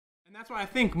And that's why I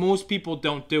think most people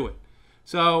don't do it.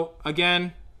 So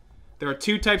again, there are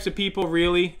two types of people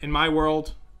really in my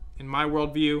world, in my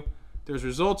worldview. There's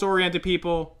results-oriented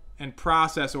people and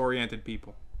process-oriented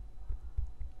people.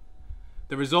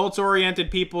 The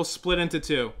results-oriented people split into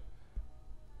two.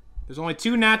 There's only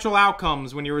two natural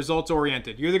outcomes when you're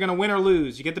results-oriented. You're either going to win or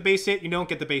lose. You get the base hit, you don't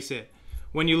get the base hit.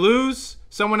 When you lose,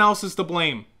 someone else is to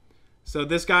blame. So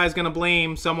this guy's going to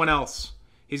blame someone else.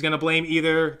 He's going to blame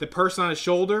either the person on his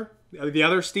shoulder, the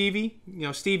other Stevie,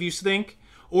 Steve, you stink,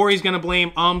 or he's going to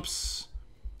blame umps,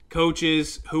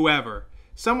 coaches, whoever.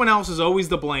 Someone else is always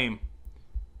the blame.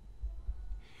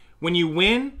 When you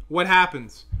win, what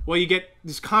happens? Well, you get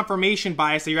this confirmation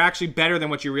bias that you're actually better than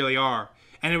what you really are.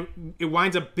 And it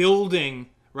winds up building,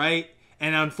 right?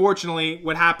 And unfortunately,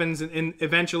 what happens, and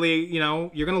eventually,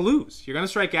 you're going to lose. You're going to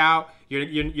strike out. You're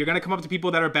going to come up to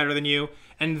people that are better than you.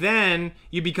 And then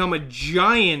you become a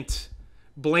giant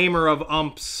blamer of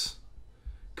umps,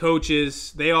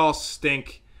 coaches. They all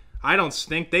stink. I don't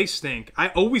stink. They stink. I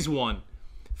always won.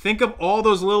 Think of all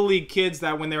those Little League kids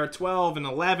that when they were 12 and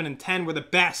 11 and 10 were the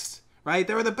best, right?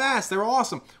 They were the best. They were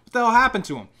awesome. What the hell happened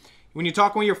to them? When you're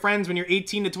talking with your friends when you're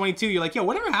 18 to 22, you're like, yo,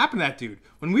 whatever happened to that dude?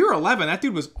 When we were 11, that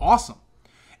dude was awesome.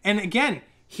 And again,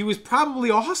 he was probably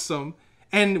awesome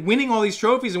and winning all these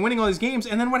trophies and winning all these games.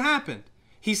 And then what happened?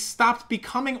 He stopped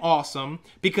becoming awesome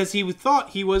because he thought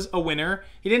he was a winner.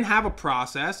 He didn't have a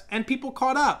process, and people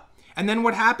caught up. And then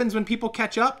what happens when people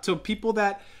catch up to people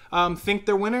that think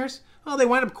they're winners? Well, they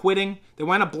wind up quitting. They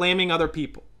wind up blaming other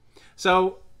people.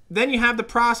 So then you have the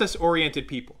process-oriented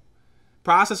people.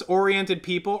 Process-oriented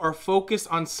people are focused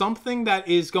on something that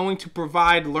is going to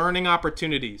provide learning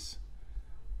opportunities.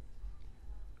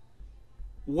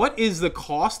 What is the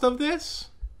cost of this?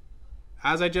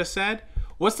 As I just said,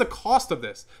 what's the cost of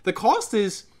this? The cost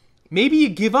is maybe you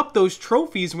give up those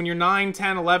trophies when you're 9,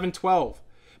 10, 11, 12.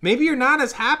 Maybe you're not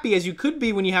as happy as you could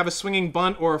be when you have a swinging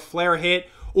bunt or a flare hit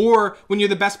or when you're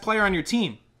the best player on your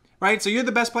team, right? So you're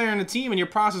the best player on the team and you're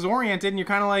process-oriented and you're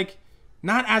kind of like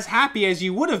not as happy as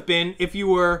you would have been if you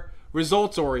were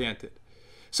results-oriented.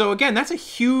 So again, that's a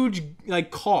huge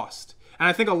cost. And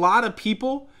I think a lot of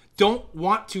people don't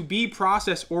want to be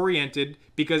process-oriented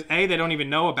because A, they don't even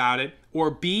know about it, or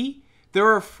B,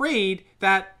 they're afraid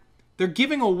that they're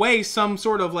giving away some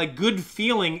sort of good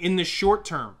feeling in the short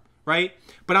term, right?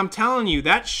 But I'm telling you,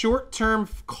 that short-term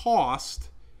costs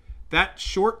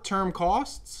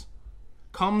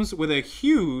comes with a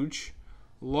huge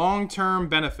long-term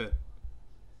benefit.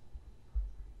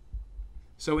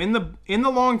 So in the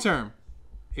long term,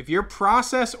 if you're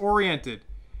process-oriented,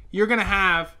 you're going to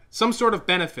have some sort of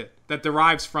benefit that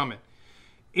derives from it.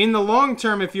 In the long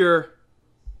term, if you're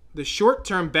the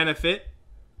short-term benefit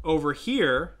over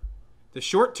here,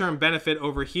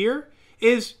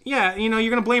 is, you're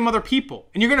going to blame other people.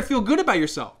 And you're going to feel good about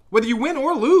yourself. Whether you win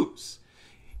or lose,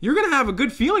 you're going to have a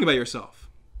good feeling about yourself.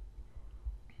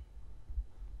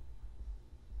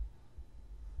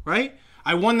 Right?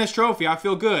 I won this trophy. I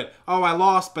feel good. Oh, I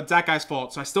lost, but that guy's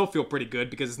fault. So I still feel pretty good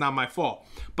because it's not my fault.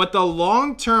 But the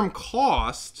long-term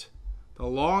cost,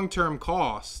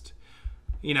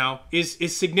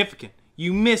 is significant.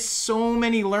 You miss so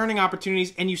many learning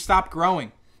opportunities and you stop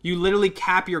growing. You literally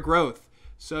cap your growth.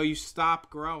 So you stop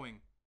growing.